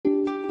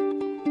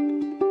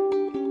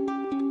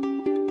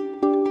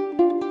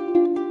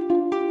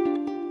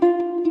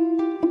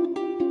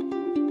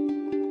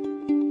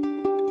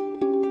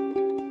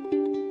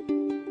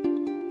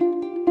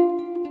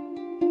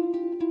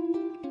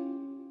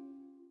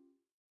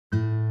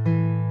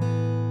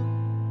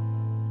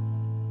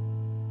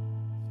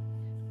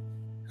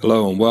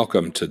Hello and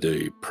welcome to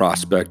the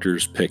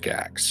Prospector's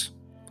Pickaxe,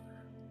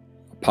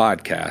 a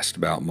podcast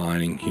about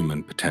mining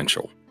human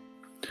potential.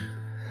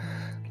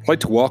 I'd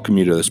like to welcome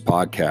you to this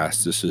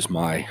podcast. This is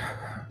my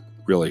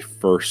really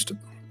first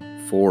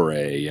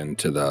foray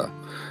into the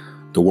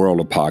world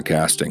of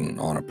podcasting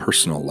on a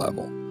personal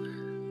level.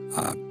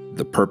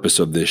 The purpose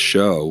of this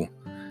show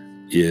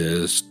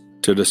is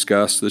to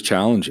discuss the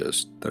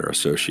challenges that are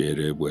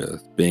associated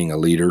with being a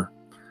leader,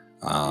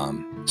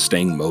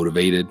 staying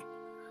motivated,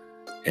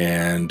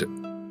 and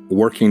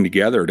working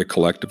together to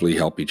collectively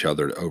help each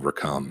other to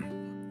overcome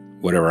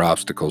whatever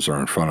obstacles are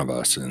in front of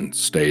us and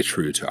stay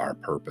true to our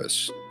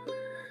purpose.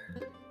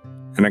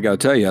 And I got to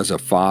tell you, as a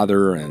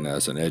father and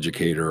as an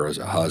educator, as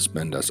a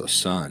husband, as a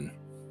son,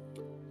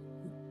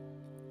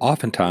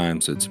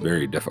 oftentimes it's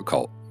very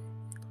difficult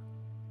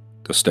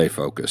to stay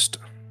focused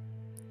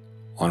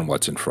on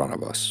what's in front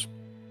of us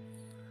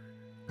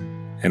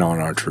and on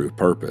our true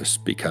purpose,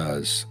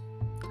 because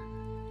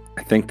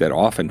I think that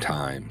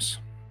oftentimes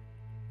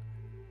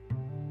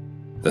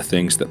the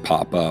things that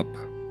pop up,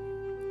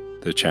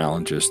 the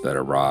challenges that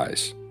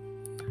arise,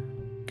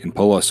 can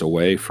pull us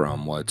away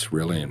from what's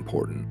really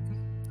important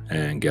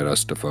and get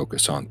us to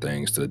focus on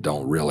things that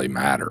don't really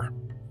matter.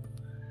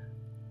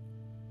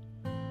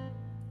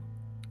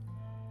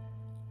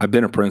 I've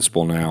been a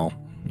principal now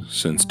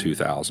since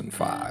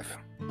 2005.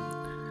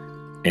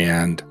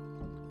 And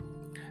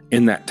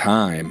in that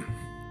time,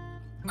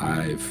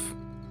 I've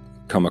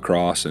come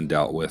across and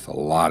dealt with a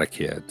lot of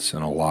kids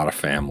and a lot of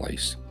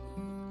families.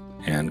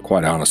 And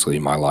quite honestly,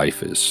 my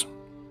life is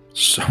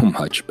so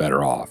much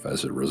better off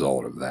as a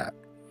result of that.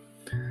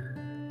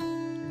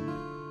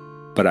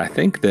 But I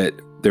think that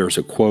there's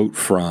a quote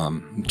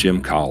from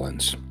Jim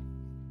Collins.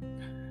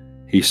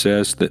 He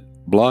says that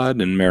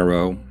blood and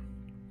marrow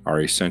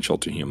are essential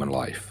to human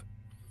life,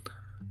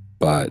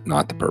 but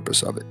not the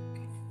purpose of it.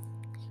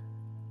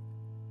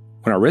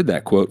 When I read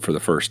that quote for the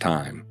first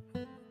time,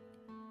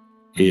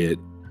 it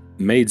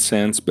made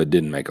sense, but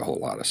didn't make a whole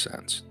lot of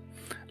sense.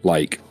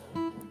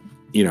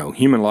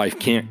 Human life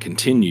can't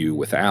continue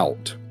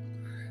without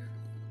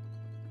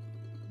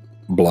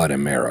blood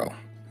and marrow,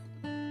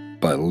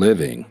 but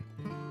living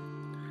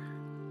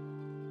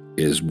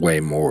is way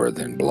more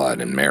than blood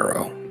and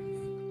marrow.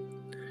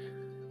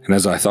 And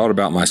as I thought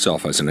about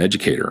myself as an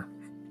educator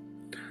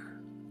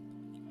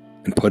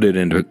and put it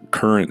into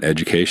current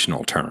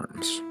educational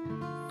terms,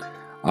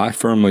 I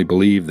firmly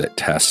believe that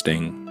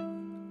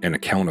testing and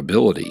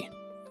accountability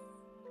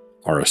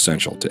are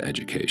essential to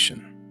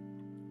education.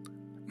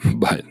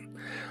 But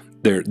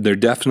they're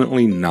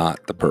definitely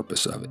not the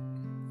purpose of it.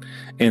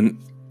 And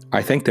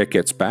I think that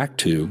gets back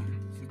to,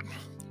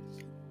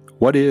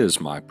 what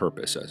is my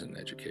purpose as an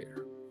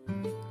educator?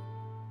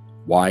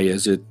 Why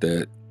is it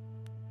that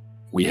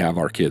we have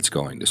our kids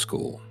going to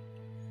school?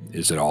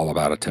 Is it all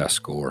about a test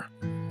score?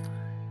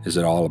 Is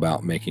it all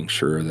about making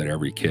sure that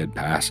every kid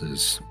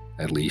passes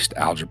at least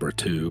Algebra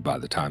 2 by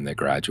the time they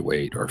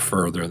graduate, or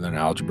further than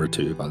Algebra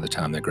 2 by the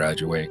time they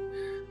graduate?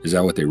 Is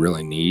that what they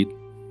really need?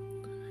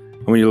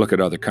 And when you look at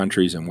other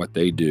countries and what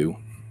they do,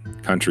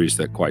 countries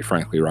that quite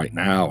frankly right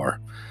now are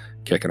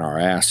kicking our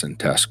ass in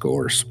test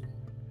scores,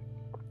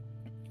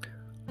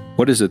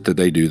 what is it that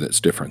they do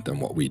that's different than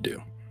what we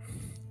do?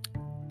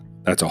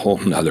 That's a whole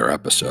nother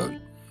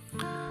episode.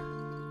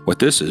 What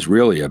this is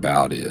really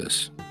about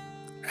is,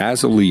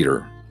 as a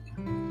leader,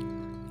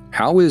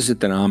 how is it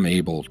that I'm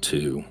able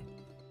to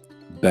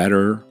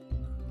better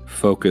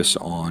focus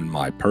on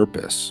my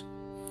purpose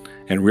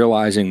and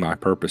realizing my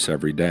purpose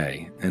every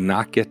day and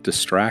not get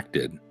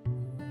distracted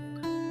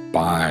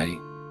by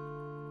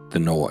the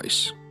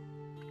noise?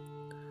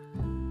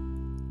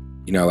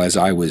 As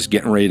I was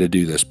getting ready to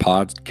do this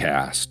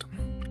podcast,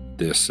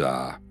 this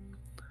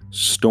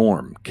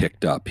storm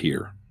kicked up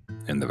here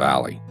in the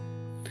valley,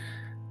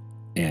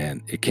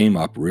 and it came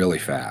up really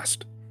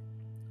fast.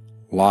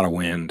 A lot of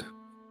wind,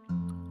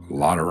 a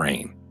lot of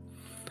rain.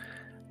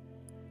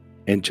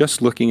 And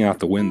just looking out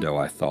the window,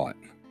 I thought,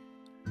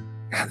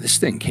 God, this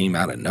thing came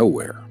out of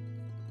nowhere.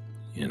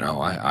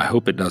 I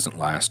hope it doesn't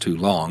last too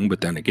long, but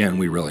then again,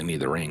 we really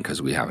need the rain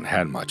because we haven't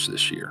had much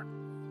this year.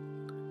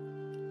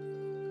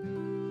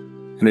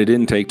 And it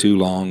didn't take too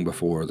long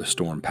before the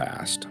storm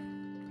passed,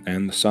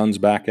 and the sun's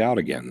back out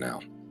again now.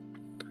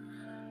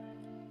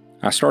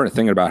 I started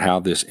thinking about how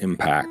this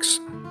impacts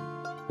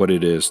what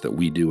it is that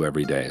we do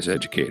every day as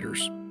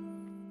educators,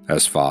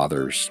 as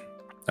fathers,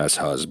 as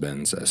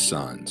husbands, as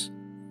sons.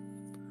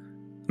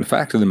 The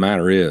fact of the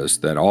matter is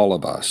that all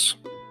of us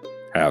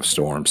have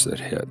storms that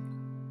hit.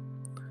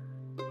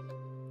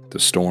 The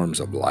storms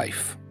of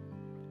life.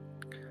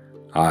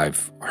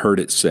 I've heard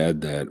it said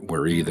that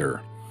we're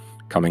either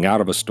coming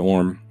out of a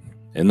storm,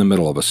 in the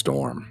middle of a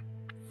storm,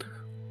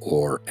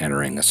 or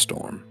entering a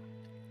storm.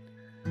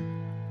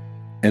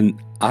 And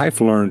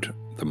I've learned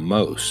the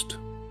most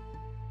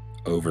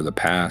over the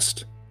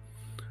past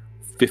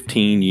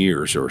 15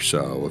 years or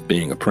so of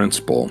being a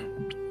principal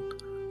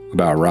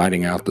about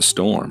riding out the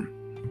storm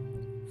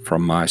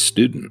from my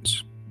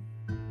students.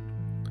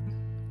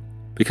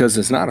 Because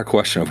it's not a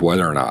question of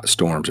whether or not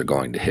storms are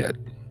going to hit.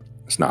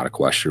 It's not a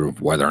question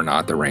of whether or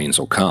not the rains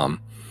will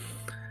come.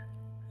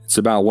 It's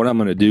about what I'm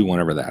going to do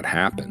whenever that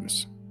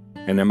happens.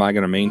 And am I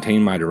going to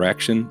maintain my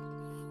direction,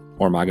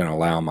 or am I going to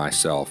allow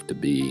myself to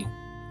be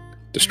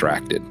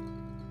distracted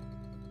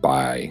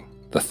by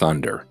the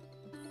thunder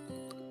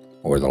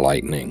or the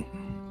lightning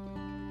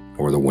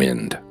or the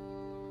wind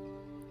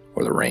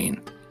or the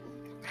rain?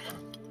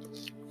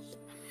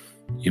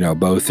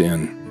 Both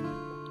in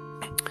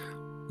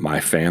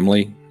my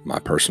family, my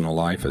personal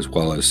life, as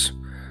well as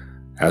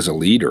a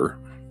leader,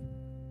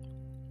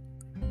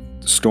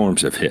 the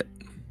storms have hit,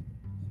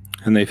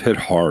 and they've hit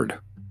hard.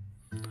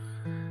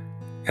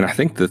 And I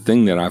think the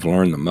thing that I've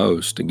learned the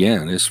most,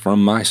 again, is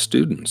from my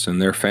students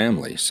and their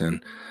families.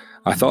 And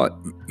I thought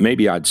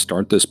maybe I'd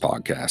start this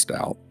podcast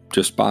out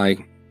just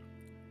by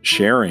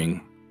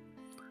sharing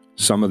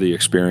some of the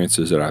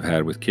experiences that I've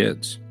had with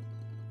kids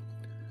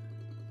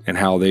and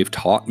how they've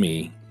taught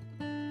me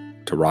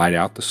to ride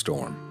out the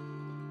storm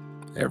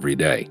every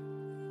day.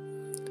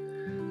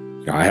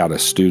 I had a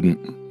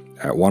student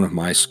at one of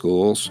my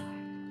schools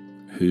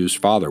whose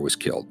father was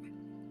killed.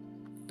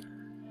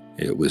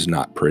 It was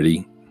not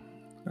pretty.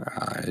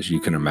 As you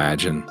can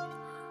imagine,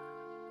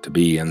 to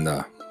be in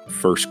the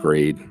first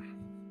grade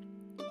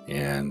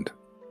and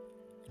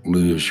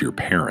lose your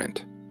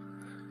parent.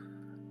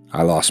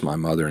 I lost my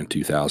mother in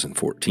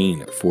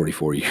 2014 at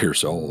 44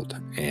 years old,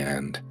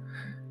 and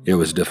it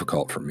was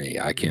difficult for me.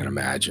 I can't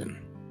imagine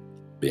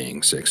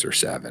being 6 or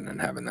 7 and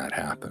having that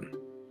happen.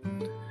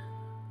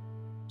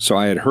 So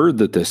I had heard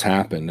that this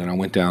happened, and I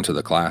went down to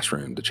the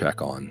classroom to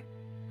check on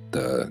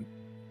the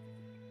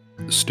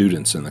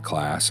students in the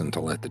class and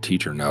to let the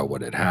teacher know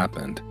what had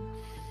happened.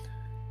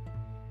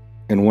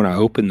 And when I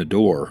opened the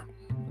door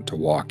to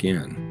walk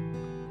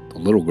in, the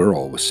little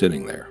girl was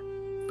sitting there.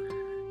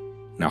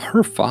 Now,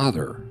 her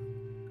father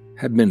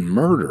had been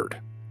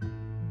murdered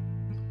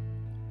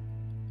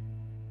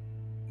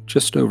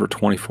just over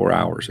 24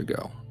 hours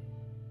ago.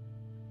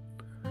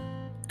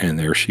 And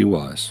there she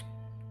was,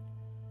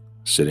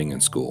 sitting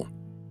in school.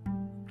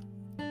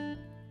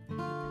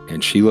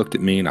 And she looked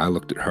at me and I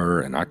looked at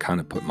her, and I kind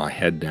of put my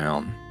head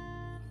down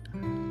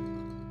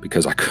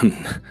because I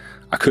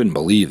couldn't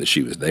believe that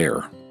she was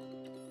there.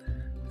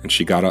 And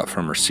she got up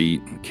from her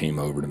seat and came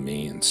over to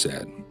me and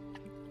said,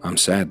 "I'm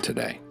sad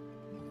today."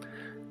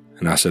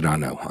 And I said, "I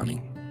know,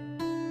 honey."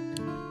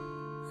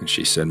 And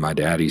she said, "My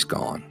daddy's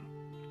gone."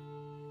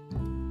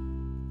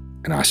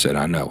 And I said,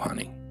 "I know,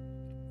 honey.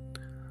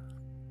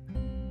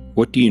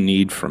 What do you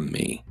need from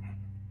me?"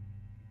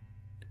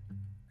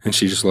 And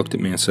she just looked at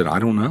me and said, "I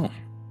don't know."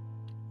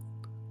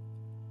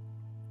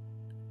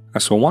 I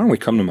said, "Well, why don't we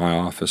come to my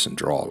office and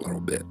draw a little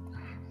bit?"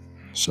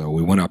 So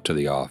we went up to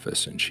the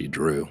office and she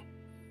drew.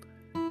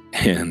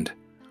 And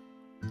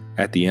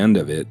at the end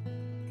of it,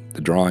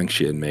 the drawing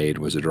she had made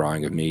was a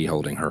drawing of me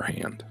holding her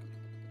hand.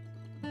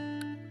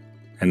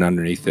 And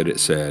underneath it,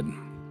 it said,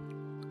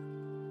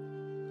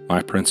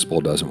 "My principal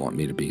doesn't want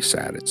me to be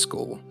sad at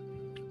school.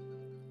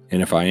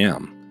 And if I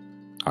am,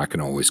 I can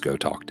always go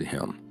talk to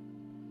him."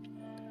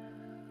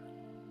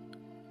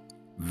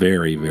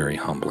 Very, very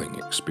humbling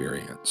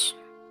experience.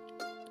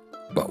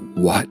 But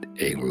what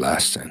a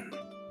lesson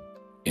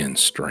in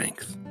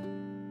strength.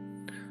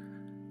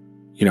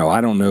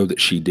 I don't know that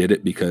she did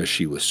it because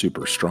she was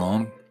super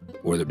strong,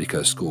 or that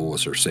because school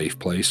was her safe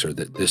place, or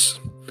that this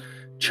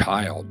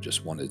child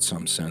just wanted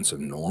some sense of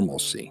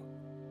normalcy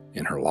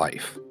in her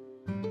life.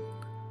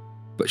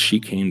 But she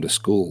came to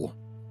school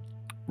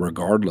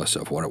regardless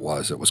of what it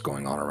was that was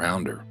going on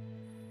around her,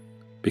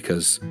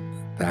 because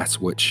that's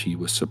what she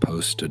was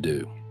supposed to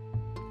do.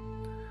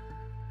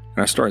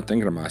 And I started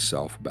thinking to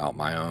myself about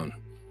my own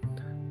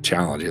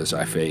challenges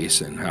I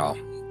face and how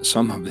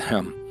some of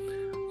them,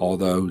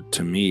 although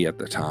to me at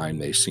the time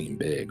they seem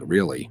big,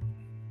 really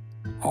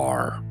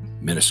are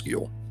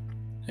minuscule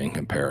in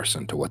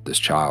comparison to what this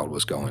child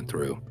was going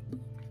through.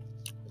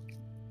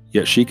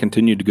 Yet she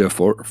continued to go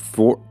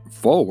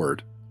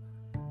forward,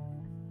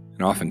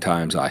 and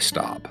oftentimes I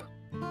stop.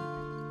 I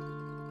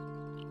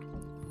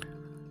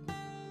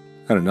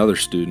had another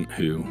student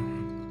who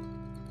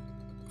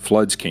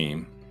floods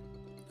came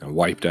and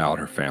wiped out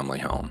her family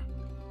home.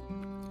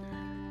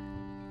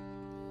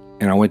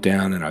 And I went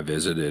down and I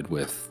visited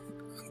with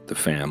the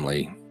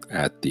family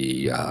at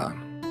the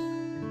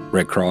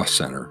Red Cross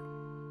Center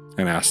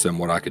and asked them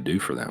what I could do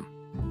for them.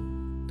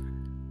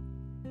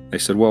 They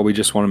said, "Well, we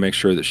just want to make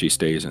sure that she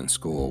stays in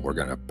school. We're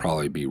going to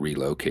probably be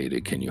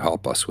relocated. Can you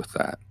help us with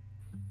that?"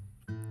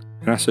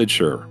 And I said,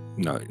 "Sure,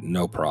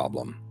 no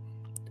problem."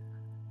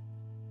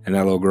 And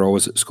that little girl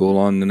was at school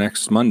on the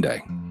next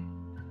Monday.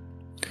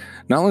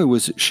 Not only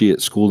was she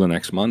at school the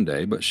next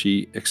Monday, but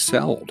she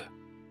excelled.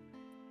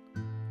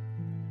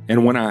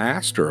 And when I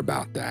asked her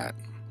about that,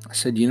 I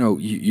said,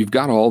 you've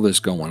got all this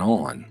going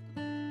on.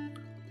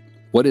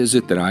 What is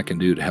it that I can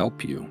do to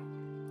help you?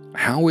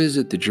 How is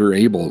it that you're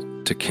able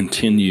to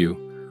continue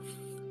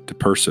to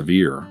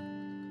persevere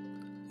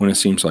when it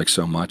seems like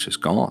so much is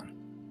gone?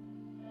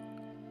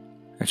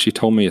 And she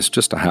told me, "It's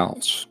just a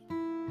house.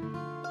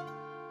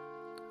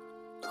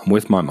 I'm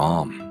with my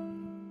mom.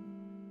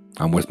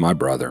 I'm with my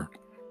brother.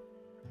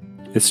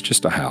 It's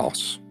just a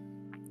house.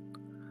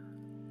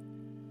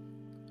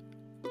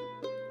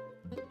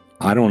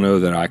 I don't know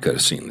that I could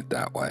have seen it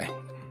that way.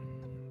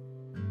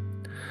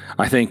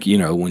 I think,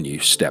 when you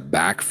step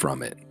back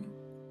from it,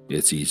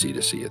 it's easy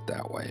to see it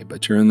that way.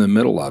 But you're in the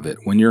middle of it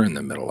when you're in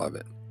the middle of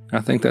it.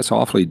 I think that's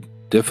awfully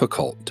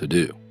difficult to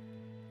do.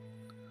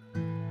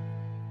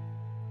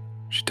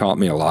 She taught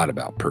me a lot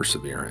about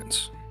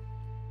perseverance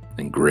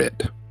and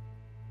grit.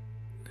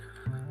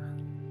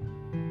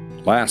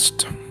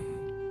 Last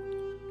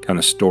kind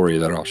of story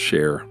that I'll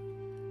share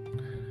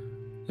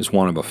is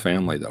one of a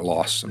family that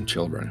lost some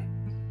children.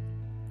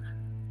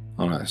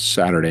 On a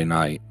Saturday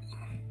night,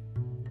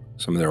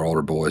 some of their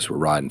older boys were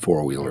riding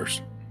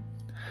four-wheelers,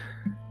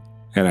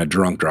 and a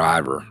drunk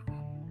driver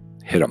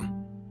hit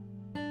them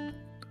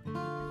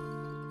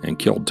and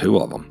killed two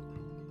of them.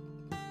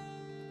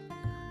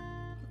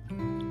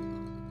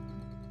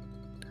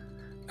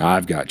 Now,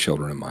 I've got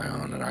children of my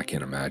own, and I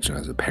can't imagine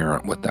as a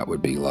parent what that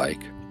would be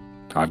like.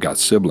 I've got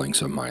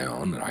siblings of my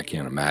own, and I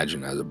can't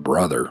imagine as a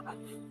brother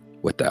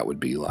what that would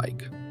be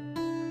like.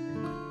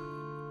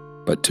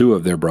 But two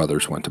of their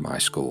brothers went to my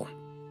school,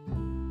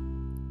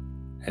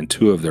 and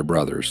two of their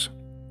brothers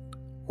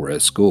were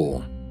at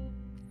school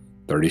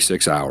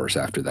 36 hours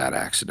after that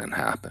accident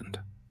happened.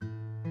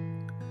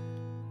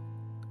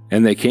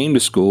 And they came to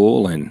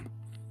school and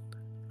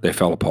they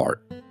fell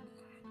apart.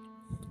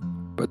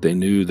 But they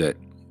knew that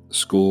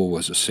school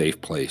was a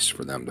safe place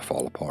for them to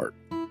fall apart.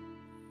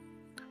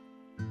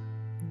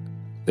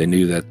 They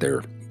knew that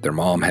their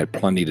mom had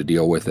plenty to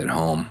deal with at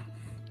home,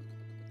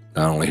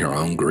 not only her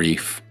own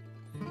grief,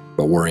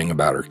 but worrying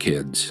about her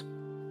kids.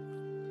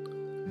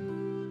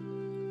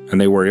 And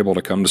they were able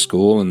to come to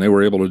school, and they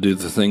were able to do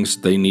the things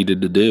they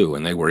needed to do,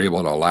 and they were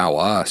able to allow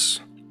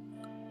us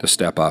to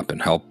step up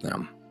and help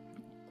them.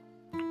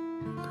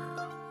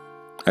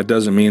 That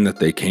doesn't mean that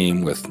they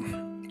came with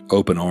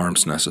open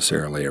arms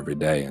necessarily every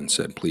day and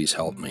said, "Please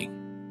help me."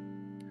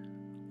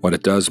 What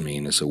it does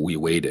mean is that we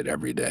waited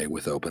every day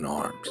with open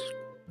arms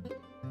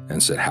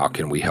and said, "How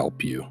can we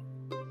help you?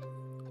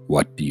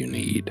 What do you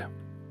need?"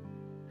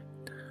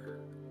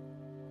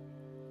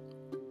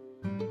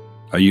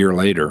 A year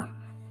later,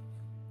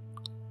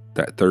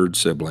 that third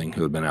sibling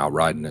who had been out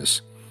riding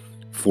his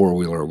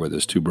four-wheeler with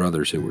his two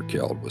brothers who were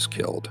killed was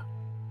killed.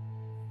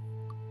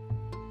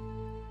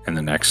 And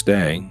the next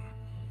day,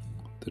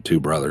 the two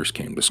brothers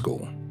came to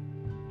school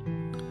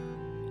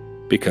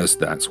because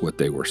that's what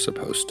they were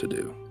supposed to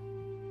do.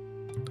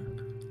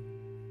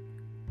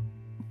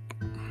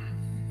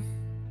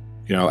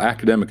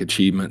 Academic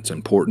achievement's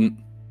important.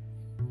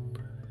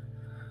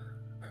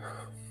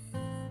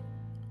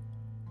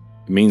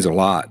 It means a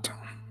lot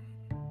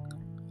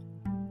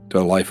to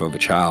the life of a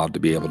child to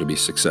be able to be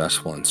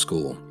successful in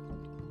school.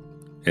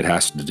 It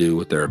has to do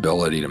with their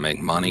ability to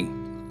make money,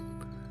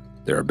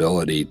 their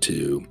ability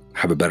to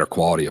have a better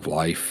quality of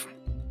life,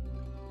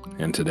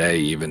 and today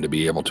even to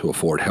be able to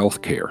afford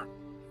health care.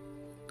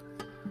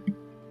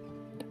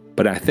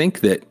 But I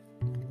think that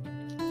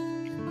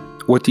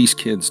what these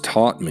kids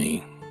taught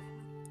me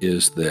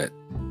is that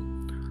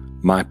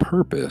my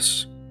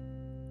purpose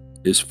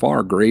is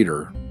far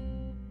greater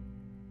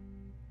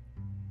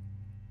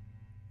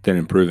than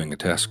improving a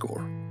test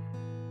score.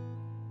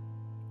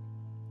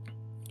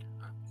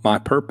 My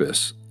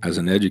purpose as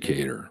an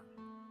educator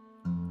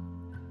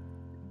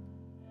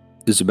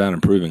is about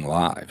improving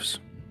lives.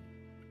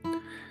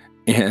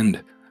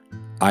 And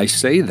I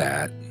say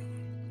that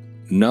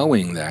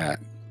knowing that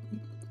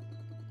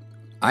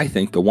I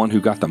think the one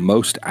who got the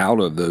most out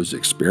of those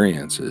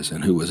experiences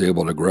and who was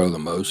able to grow the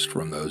most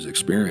from those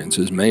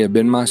experiences may have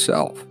been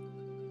myself.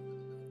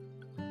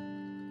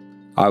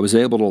 I was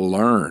able to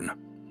learn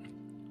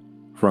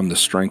from the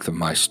strength of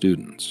my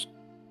students.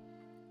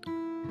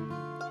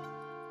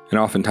 And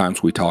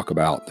oftentimes we talk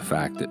about the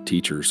fact that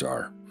teachers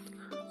are,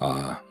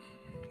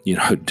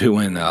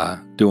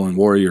 doing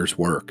warriors'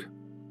 work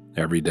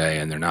every day,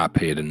 and they're not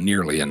paid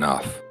nearly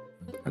enough.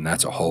 And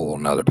that's a whole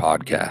nother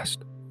podcast.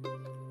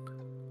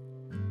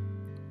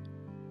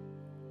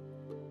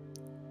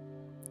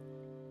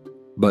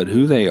 But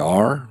who they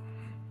are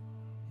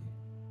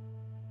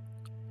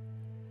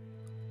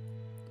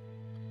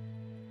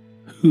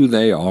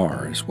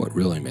is what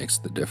really makes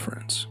the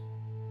difference.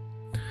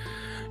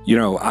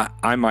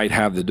 I might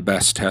have the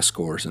best test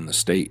scores in the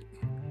state,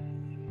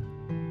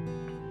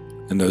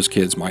 and those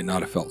kids might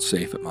not have felt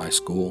safe at my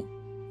school.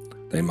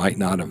 They might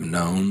not have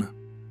known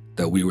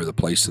that we were the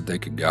place that they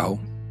could go,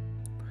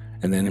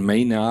 and then they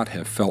may not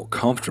have felt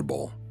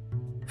comfortable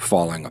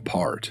falling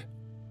apart.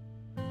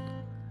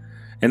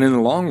 And in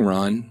the long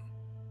run,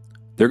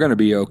 they're going to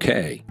be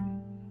okay.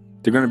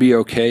 They're going to be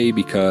okay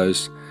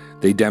because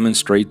they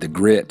demonstrate the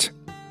grit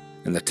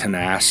and the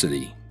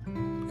tenacity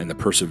and the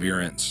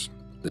perseverance,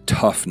 the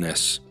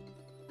toughness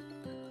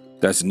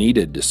that's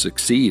needed to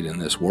succeed in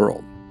this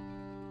world.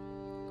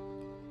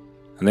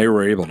 And they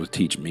were able to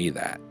teach me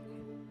that.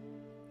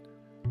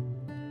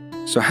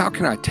 So how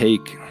can I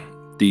take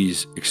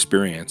these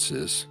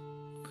experiences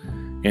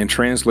and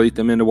translate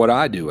them into what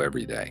I do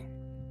every day?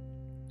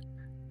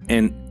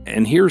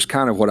 And here's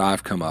kind of what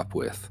I've come up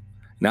with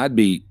And I'd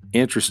be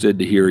interested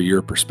to hear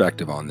your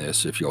perspective on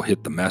this if you'll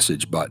hit the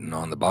message button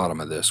on the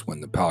bottom of this when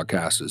the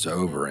podcast is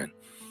over and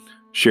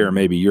share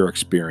maybe your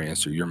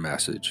experience or your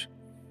message.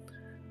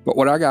 But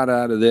what I got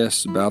out of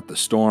this about the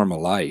storm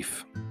of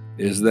life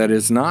is that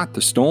it's not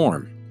the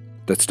storm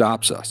that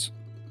stops us.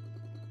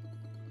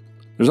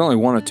 There's only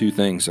one of two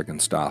things that can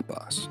stop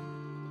us.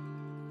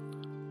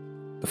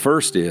 The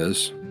first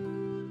is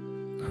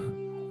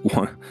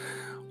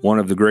one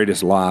of the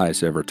greatest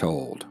lies ever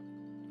told.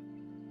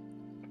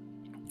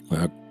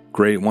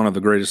 One of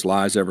the greatest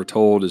lies ever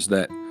told is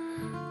that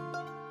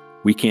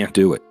we can't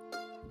do it,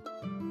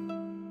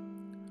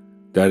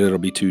 that it'll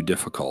be too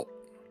difficult,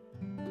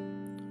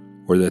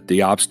 or that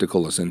the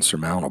obstacle is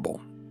insurmountable.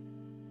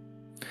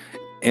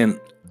 And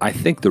I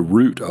think the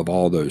root of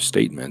all those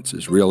statements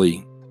is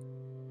really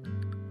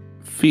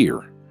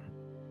fear.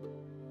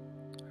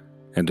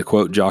 And to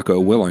quote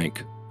Jocko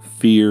Willink,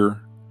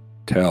 fear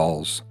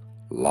tells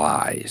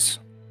lies.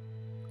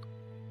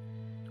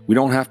 We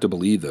don't have to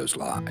believe those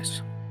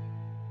lies.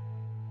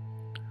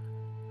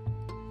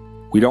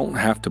 We don't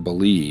have to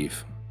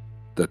believe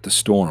that the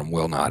storm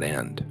will not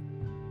end.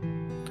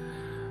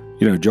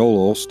 You know,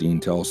 Joel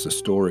Osteen tells the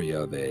story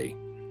of a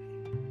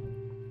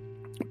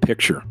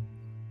picture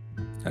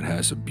that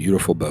has a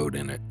beautiful boat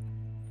in it.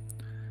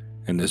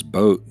 And this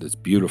boat that's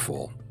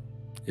beautiful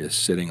is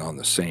sitting on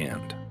the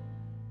sand.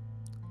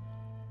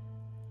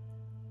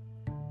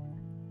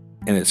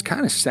 And it's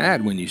kind of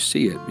sad when you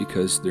see it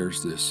because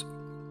there's this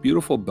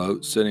beautiful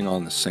boat sitting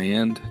on the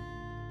sand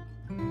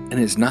and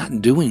it's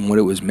not doing what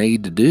it was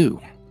made to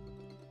do.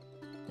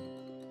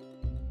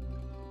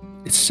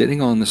 It's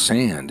sitting on the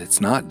sand. It's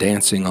not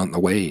dancing on the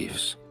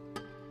waves.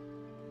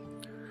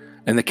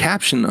 And the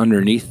caption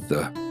underneath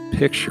the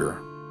picture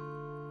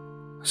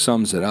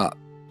sums it up.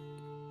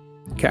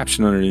 The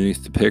caption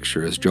underneath the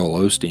picture, as Joel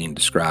Osteen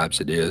describes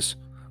it, is,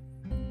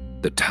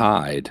 "The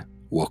tide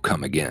will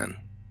come again."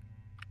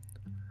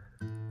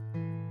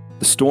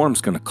 The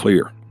storm's going to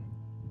clear.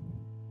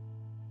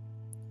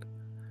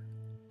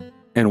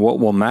 And what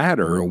will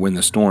matter when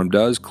the storm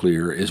does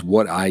clear is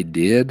what I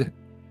did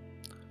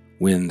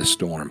when the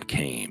storm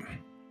came.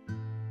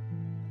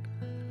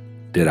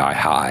 Did I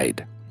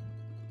hide?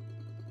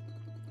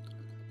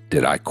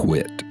 Did I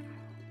quit?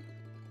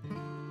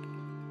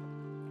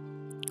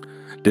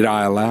 Did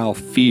I allow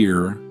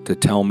fear to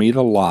tell me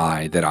the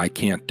lie that I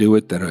can't do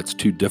it, that it's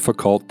too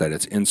difficult, that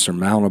it's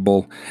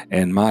insurmountable,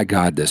 and my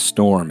God, this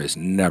storm is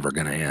never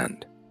going to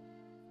end?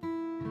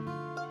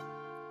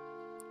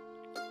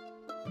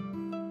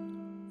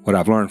 What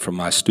I've learned from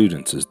my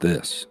students is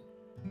this: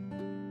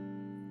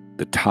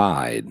 the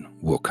tide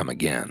will come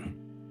again.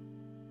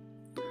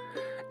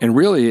 And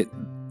really,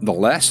 the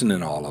lesson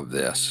in all of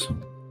this,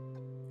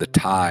 the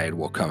tide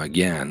will come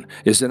again,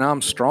 is that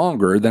I'm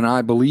stronger than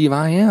I believe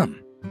I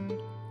am.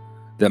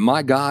 That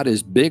my God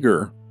is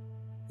bigger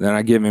than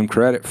I give him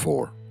credit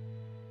for.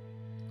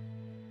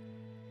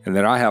 And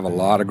that I have a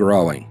lot of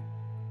growing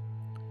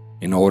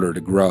in order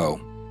to grow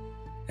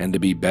and to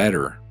be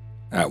better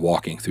at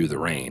walking through the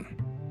rain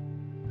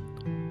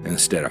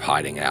instead of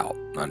hiding out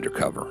under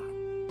cover.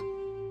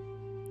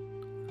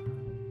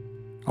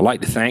 I'd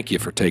like to thank you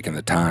for taking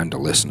the time to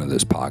listen to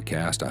this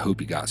podcast. I hope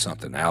you got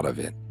something out of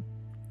it.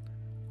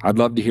 I'd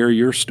love to hear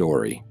your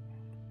story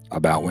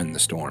about when the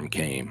storm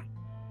came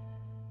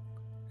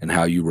and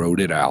how you rode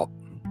it out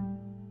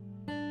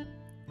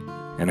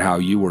and how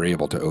you were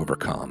able to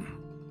overcome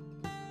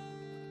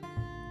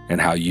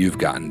and how you've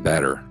gotten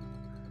better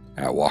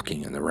at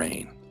walking in the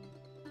rain.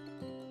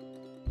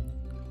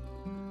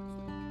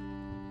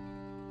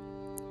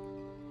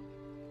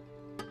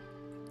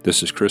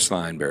 This is Chris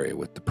Lineberry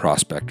with the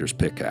Prospector's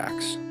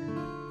Pickaxe,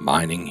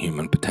 mining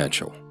human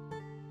potential.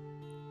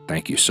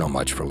 Thank you so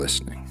much for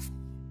listening.